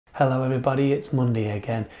Hello everybody, it's Monday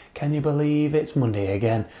again. Can you believe it's Monday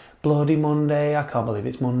again? Bloody Monday, I can't believe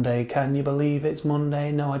it's Monday. Can you believe it's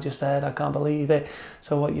Monday? No, I just said I can't believe it.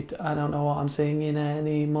 So I don't know what I'm singing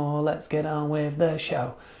anymore. Let's get on with the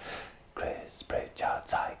show. Chris Pritchard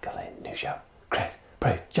Cycling New Show. Chris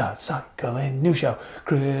Pritchard Cycling New Show.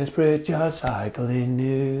 Chris Pritchard Cycling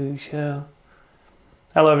New Show.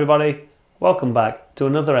 Hello everybody, welcome back to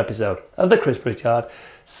another episode of the Chris Pritchard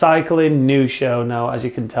Cycling News Show. Now, as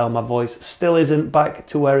you can tell, my voice still isn't back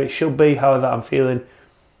to where it should be. However, I'm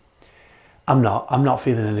not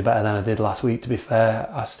feeling any better than I did last week, to be fair.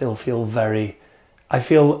 I still feel I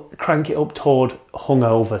feel crank it up toward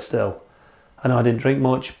hungover still. I know I didn't drink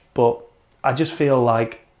much, but I just feel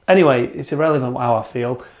like, anyway, it's irrelevant how I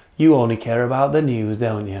feel. You only care about the news,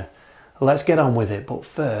 don't you? Let's get on with it. But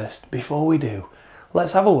first, before we do,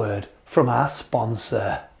 let's have a word from our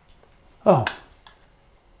sponsor. Oh,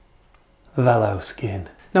 VeloSkin.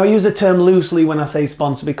 Now, I use the term loosely when I say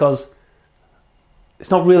sponsor because it's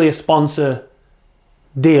not really a sponsor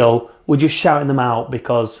deal. We're just shouting them out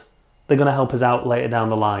because they're going to help us out later down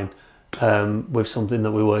the line with something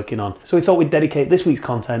that we're working on. So we thought we'd dedicate this week's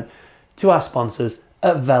content to our sponsors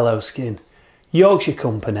at VeloSkin. Yorkshire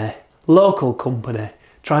company, local company,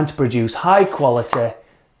 trying to produce high quality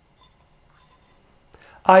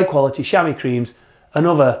chamois creams and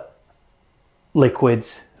other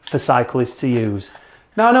liquids for cyclists to use.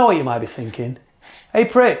 Now, I know what you might be thinking. Hey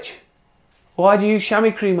Pritch, why do you use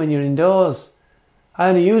chamois cream when you're indoors? I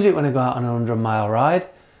only use it when I go out on a 100-mile ride.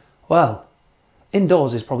 Well,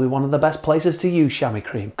 indoors is probably one of the best places to use chamois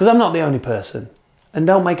cream, because I'm not the only person, and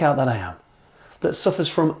don't make out that I am, that suffers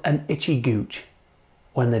from an itchy gooch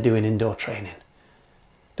when they're doing indoor training.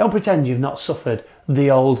 Don't pretend you've not suffered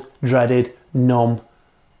the old dreaded numb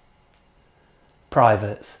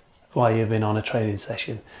privates while you've been on a training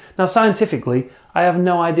session. Now, scientifically, I have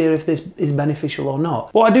no idea if this is beneficial or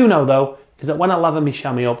not. What I do know though is that when I lather my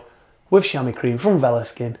chamois up with chamois cream from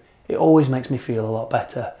VeloSkin, it always makes me feel a lot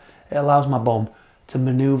better. It allows my bum to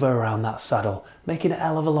manoeuvre around that saddle, making it a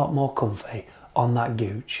hell of a lot more comfy on that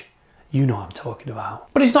gooch. You know what I'm talking about.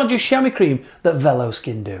 But it's not just chamois cream that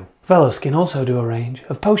VeloSkin do. VeloSkin also do a range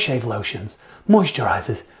of post-shave lotions,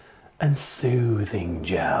 moisturisers and soothing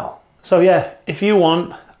gel. So yeah, if you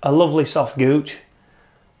want a lovely soft gooch,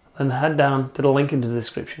 then head down to the link in the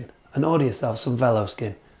description and order yourself some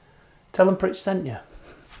VeloSkin. Tell them Pritch sent you.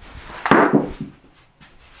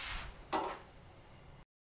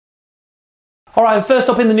 Alright, first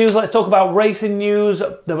up in the news, let's talk about racing news.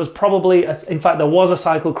 There was probably, in fact there was a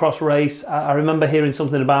cyclocross race. I remember hearing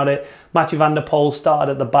something about it. Mathieu van der Poel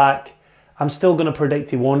started at the back. I'm still going to predict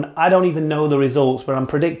he won. I don't even know the results, but I'm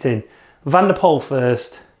predicting Van der Poel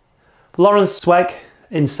first, Lawrence Sweck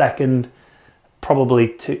in second, probably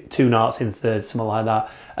two Narts in third, something like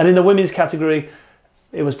that. And in the women's category,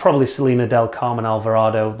 it was probably Selena Del Carmen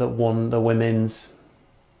Alvarado that won the women's.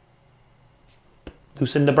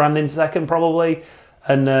 Lucinda Brand in second, probably,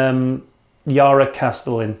 and Yara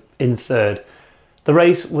Castellin in third. The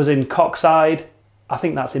race was in Coxide. I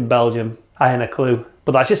think that's in Belgium. I ain't a clue.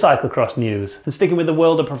 But that's your cyclocross news. And sticking with the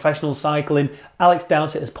world of professional cycling, Alex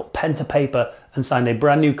Dowsett has put pen to paper and signed a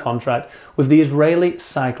brand new contract with the Israeli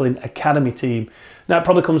Cycling Academy team. Now, it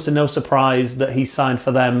probably comes to no surprise that he signed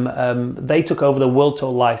for them. They took over the World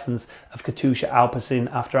Tour license of Katusha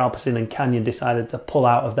Alpecin after Alpecin and Canyon decided to pull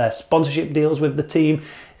out of their sponsorship deals with the team.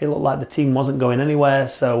 It looked like the team wasn't going anywhere,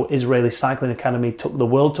 so Israeli Cycling Academy took the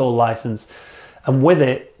World Tour license, and with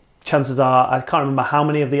it, chances are, I can't remember how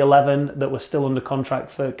many of the 11 that were still under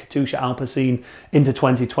contract for Katusha Alpecin into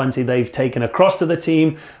 2020 they've taken across to the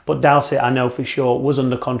team, but Dowsett, I know for sure, was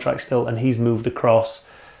under contract still and he's moved across.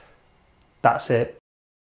 That's it.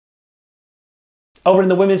 Over in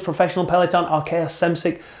the women's professional peloton, Arkea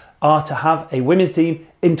Samsic are to have a women's team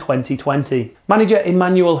in 2020. Manager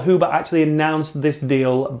Emmanuel Huber actually announced this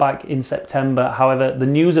deal back in September. However, the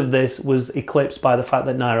news of this was eclipsed by the fact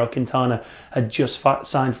that Nairo Quintana had just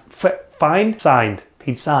signed.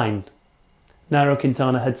 Nairo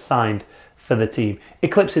Quintana had signed for the team,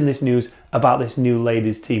 eclipsing this news about this new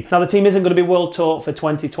ladies team. Now, the team isn't going to be World Tour for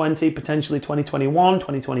 2020, potentially 2021,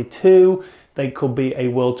 2022. They could be a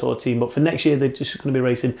World Tour team, but for next year, they're just going to be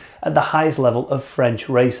racing at the highest level of French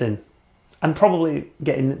racing and probably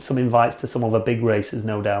getting some invites to some other big races,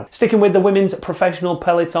 no doubt. Sticking with the women's professional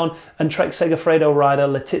peloton, and Trek Segafredo rider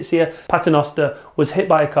Letizia Paternoster was hit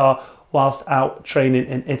by a car whilst out training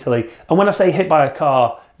in Italy. And when I say hit by a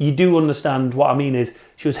car, you do understand what I mean is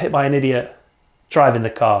she was hit by an idiot driving the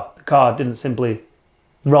car. The car didn't simply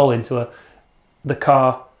roll into her. The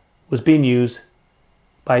car was being used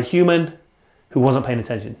by a human who wasn't paying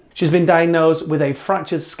attention. She's been diagnosed with a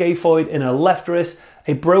fractured scaphoid in her left wrist,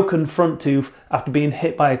 a broken front tooth after being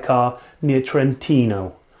hit by a car near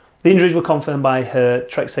Trentino. The injuries were confirmed by her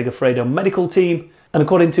Trek Segafredo medical team, and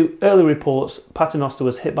according to early reports, Paternoster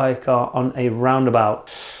was hit by a car on a roundabout.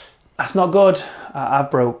 That's not good. I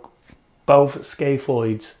broke both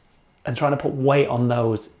scaphoids, and trying to put weight on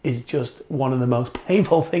those is just one of the most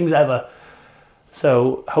painful things ever.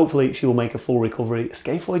 So hopefully she will make a full recovery.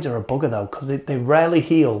 Scaphoids are a bugger though, because they rarely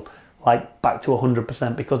heal like back to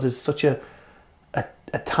 100% because there's such a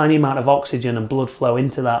tiny amount of oxygen and blood flow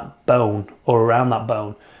into that bone or around that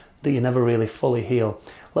bone that you never really fully heal.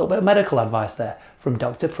 A little bit of medical advice there from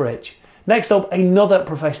Dr. Pritch. Next up, another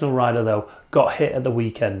professional rider though got hit at the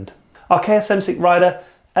weekend. Our KSM6 rider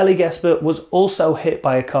Ellie Gesper was also hit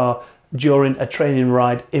by a car during a training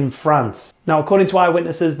ride in France. Now, according to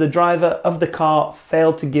eyewitnesses, the driver of the car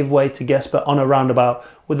failed to give way to Gesper on a roundabout,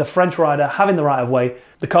 with the French rider having the right of way.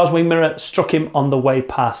 The car's wing mirror struck him on the way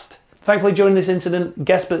past. Thankfully, during this incident,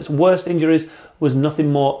 Gesper's worst injuries was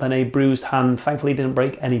nothing more than a bruised hand. Thankfully, he didn't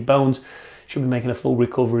break any bones. Should be making a full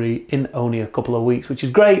recovery in only a couple of weeks, which is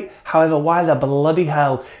great. However, why the bloody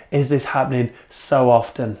hell is this happening so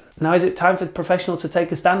often? Now, is it time for professionals to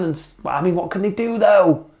take a stand and, I mean, what can they do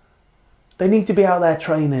though? They need to be out there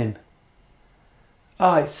training.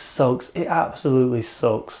 Oh, it sucks. It absolutely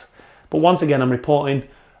sucks. But once again, I'm reporting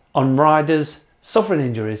on riders suffering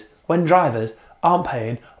injuries when drivers aren't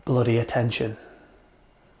paying bloody attention.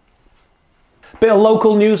 Bit of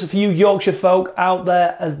local news for you Yorkshire folk out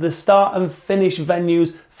there, as the start and finish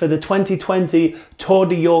venues for the 2020 Tour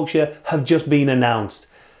de Yorkshire have just been announced.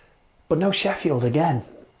 But no Sheffield again.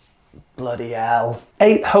 Bloody hell.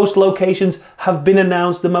 8 host locations have been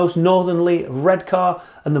announced, the most northerly Redcar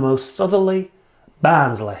and the most southerly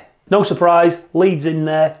Barnsley. No surprise, Leeds in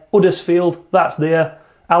there, Huddersfield, that's there,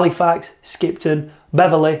 Halifax, Skipton,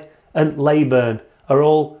 Beverley and Leyburn are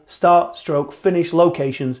all start/finish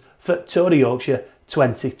locations for Tour de Yorkshire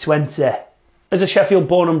 2020. As a Sheffield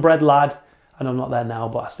born and bred lad, and I'm not there now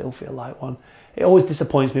but I still feel like one, it always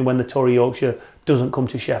disappoints me when the Tour de Yorkshire doesn't come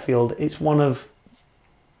to Sheffield. It's one of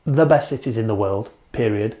the best cities in the world,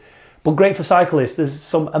 period. But great for cyclists. There's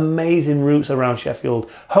some amazing routes around Sheffield.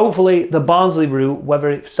 Hopefully the Barnsley route, whether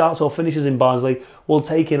it starts or finishes in Barnsley, will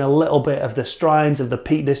take in a little bit of the Strines of the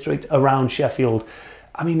Peak District around Sheffield.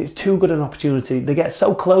 I mean, it's too good an opportunity. They get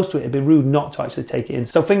so close to it, it'd be rude not to actually take it in.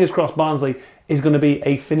 So fingers crossed Barnsley is going to be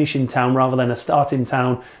a finishing town rather than a starting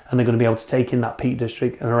town, and they're going to be able to take in that Peak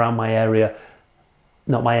District and around my area.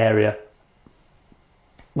 Not my area,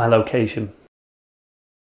 my location.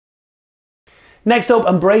 Next up,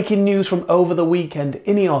 and breaking news from over the weekend,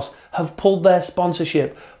 INEOS have pulled their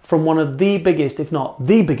sponsorship from one of the biggest, if not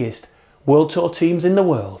the biggest, World Tour teams in the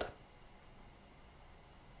world.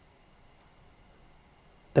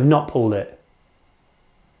 They've not pulled it.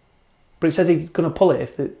 But it says he's going to pull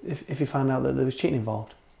it if he found out that there was cheating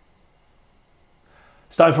involved.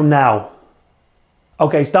 Starting from now.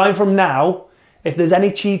 Okay, starting from now, if there's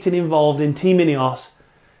any cheating involved in Team INEOS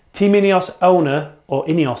owner, or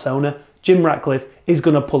INEOS owner, Jim Ratcliffe, is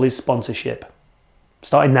going to pull his sponsorship.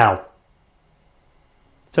 Starting now.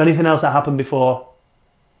 So anything else that happened before?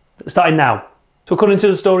 Starting now. So according to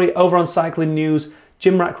the story over on Cycling News,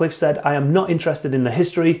 Jim Ratcliffe said, "I am not interested in the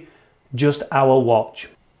history, just our watch."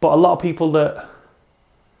 But a lot of people that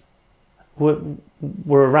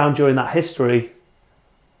were around during that history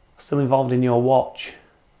are still involved in your watch.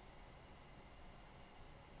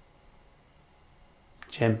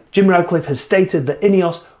 Jim Ratcliffe has stated that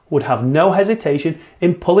INEOS would have no hesitation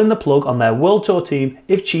in pulling the plug on their World Tour team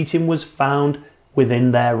if cheating was found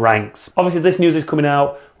within their ranks. Obviously this news is coming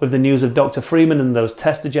out with the news of Dr. Freeman and those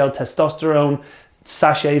Testigel testosterone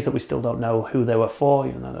sachets that we still don't know who they were for,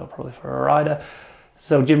 even though they were probably for a rider.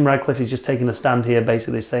 So Jim Ratcliffe is just taking a stand here,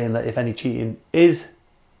 basically saying that if any cheating is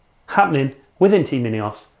happening within Team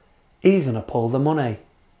INEOS, he's going to pull the money.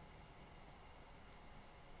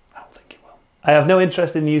 I don't think he will. I have no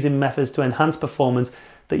interest in using methods to enhance performance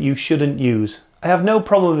that you shouldn't use. I have no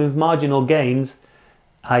problem with marginal gains,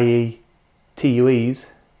 i.e.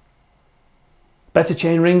 TUEs, better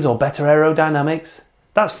chain rings or better aerodynamics.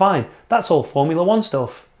 That's fine. That's all Formula 1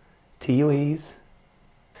 stuff. TUEs.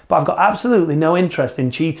 But I've got absolutely no interest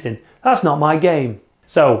in cheating. That's not my game.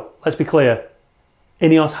 So, let's be clear.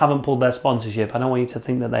 INEOS haven't pulled their sponsorship. I don't want you to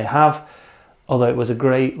think that they have, although it was a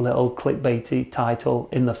great little clickbaity title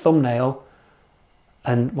in the thumbnail.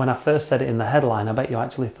 And when I first said it in the headline, I bet you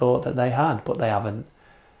actually thought that they had, but they haven't.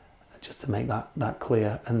 Just to make that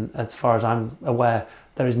clear. And as far as I'm aware,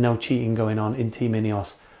 there is no cheating going on in Team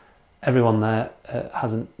INEOS. Everyone there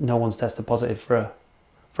no one's tested positive for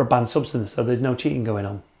a banned substance, so there's no cheating going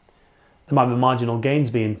on. There might be marginal gains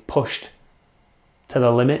being pushed to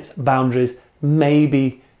the limits, boundaries,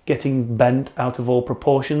 maybe getting bent out of all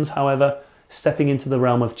proportions. However, stepping into the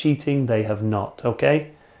realm of cheating, they have not,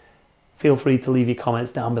 okay? Feel free to leave your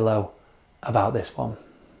comments down below about this one.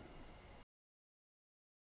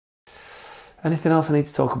 Anything else I need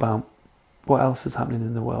to talk about? What else is happening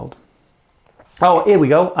in the world? Oh, here we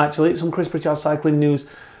go. Actually, some Chris Pritchard cycling news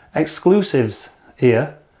exclusives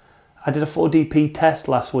here. I did a 4DP test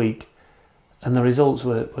last week and the results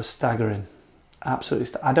were staggering.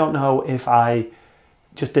 Absolutely. I don't know if I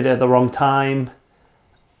just did it at the wrong time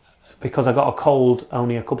because I got a cold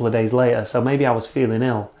only a couple of days later. So maybe I was feeling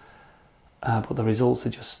ill. But the results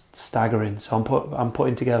are just staggering. So I'm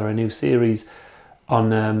putting together a new series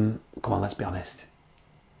on, come on, let's be honest.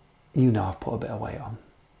 You know I've put a bit of weight on.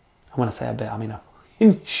 And when I say a bit, I mean a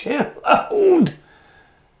shitload.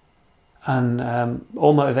 And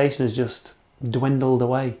all motivation has just dwindled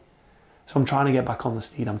away. So I'm trying to get back on the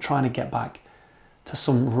steed. I'm trying to get back to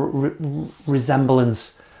some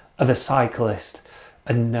resemblance of a cyclist.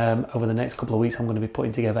 And over the next couple of weeks, I'm going to be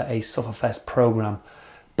putting together a Sufferfest program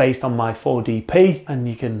based on my 4DP, and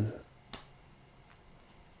you can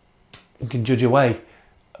judge away.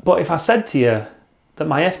 But if I said to you that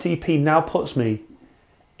my FTP now puts me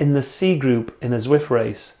in the C group in a Zwift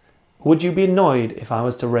race, would you be annoyed if I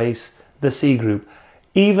was to race the C group,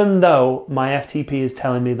 even though my FTP is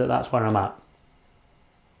telling me that that's where I'm at?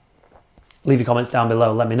 Leave your comments down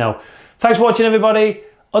below, let me know. Thanks for watching, everybody.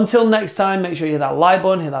 Until next time, make sure you hit that like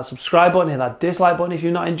button, hit that subscribe button, hit that dislike button if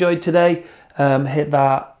you've not enjoyed today. Hit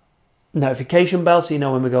that notification bell so you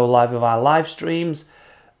know when we go live with our live streams.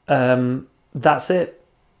 That's it.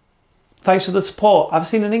 Thanks for the support. I've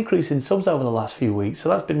seen an increase in subs over the last few weeks, so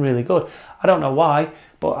that's been really good. I don't know why,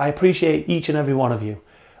 but I appreciate each and every one of you.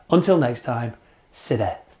 Until next time, sit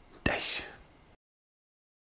there.